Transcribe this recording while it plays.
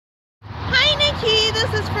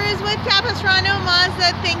this is Forouz with Capistrano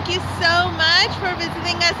Mazda. Thank you so much for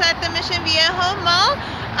visiting us at the Mission Viejo Mall.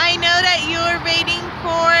 I know that you're waiting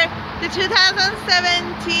for the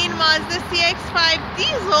 2017 Mazda CX-5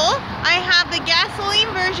 diesel. I have the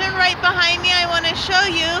gasoline version right behind me. I want to show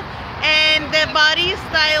you, and the body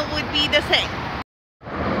style would be the same.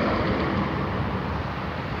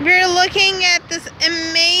 We're looking at this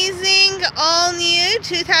amazing all-new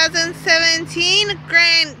 2017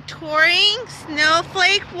 Grand Touring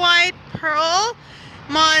Snowflake White Pearl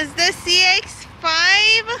Mazda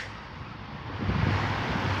CX-5.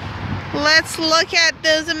 Let's look at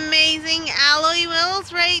those amazing alloy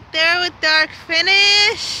wheels right there with dark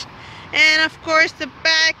finish, and of course the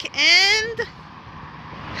back end,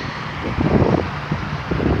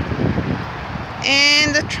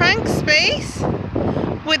 and the trunk space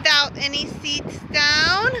without any seats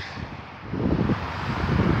down.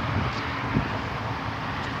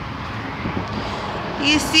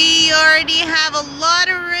 You see, you already have a lot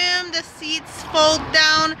of room. The seats fold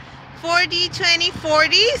down 40, 20,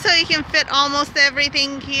 40, so you can fit almost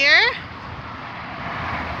everything here.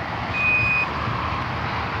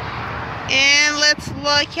 And let's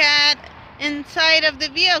look at inside of the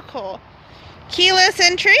vehicle. Keyless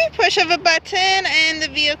entry, push of a button and the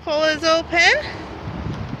vehicle is open.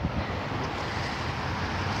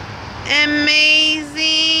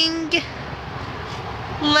 Amazing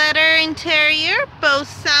leather interior, Bose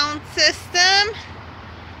sound system,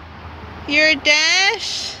 your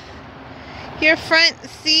dash, your front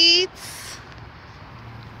seats,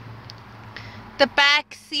 the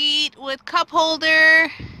back seat with cup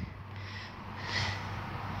holder,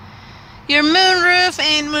 your moonroof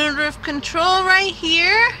and moonroof control right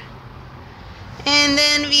here, and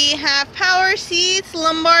then we have power seats,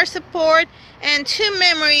 lumbar support, and 2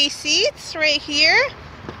 memory seats right here.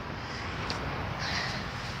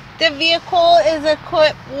 The vehicle is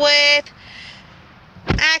equipped with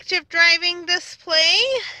active driving display.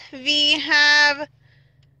 We have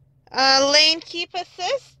a lane keep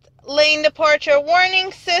assist, lane departure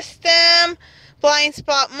warning system, blind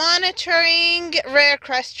spot monitoring, rear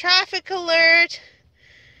cross traffic alert,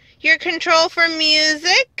 your control for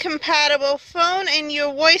music, compatible phone, and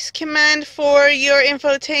your voice command for your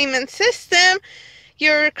infotainment system,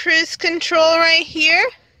 your cruise control right here,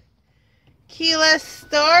 keyless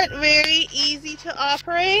start, very easy to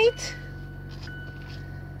operate.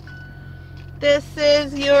 This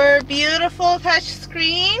is your beautiful touch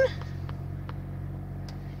screen,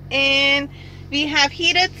 and we have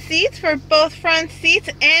heated seats for both front seats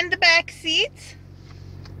and the back seats.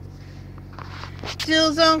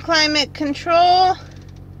 Dual zone climate control,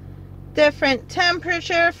 different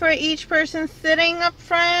temperature for each person sitting up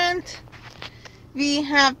front. We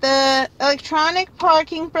have the electronic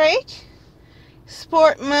parking brake,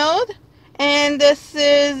 sport mode, and this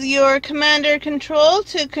is your commander control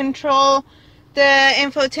to control the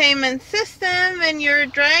infotainment system when you're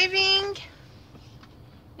driving,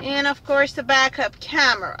 and of course the backup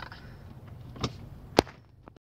camera.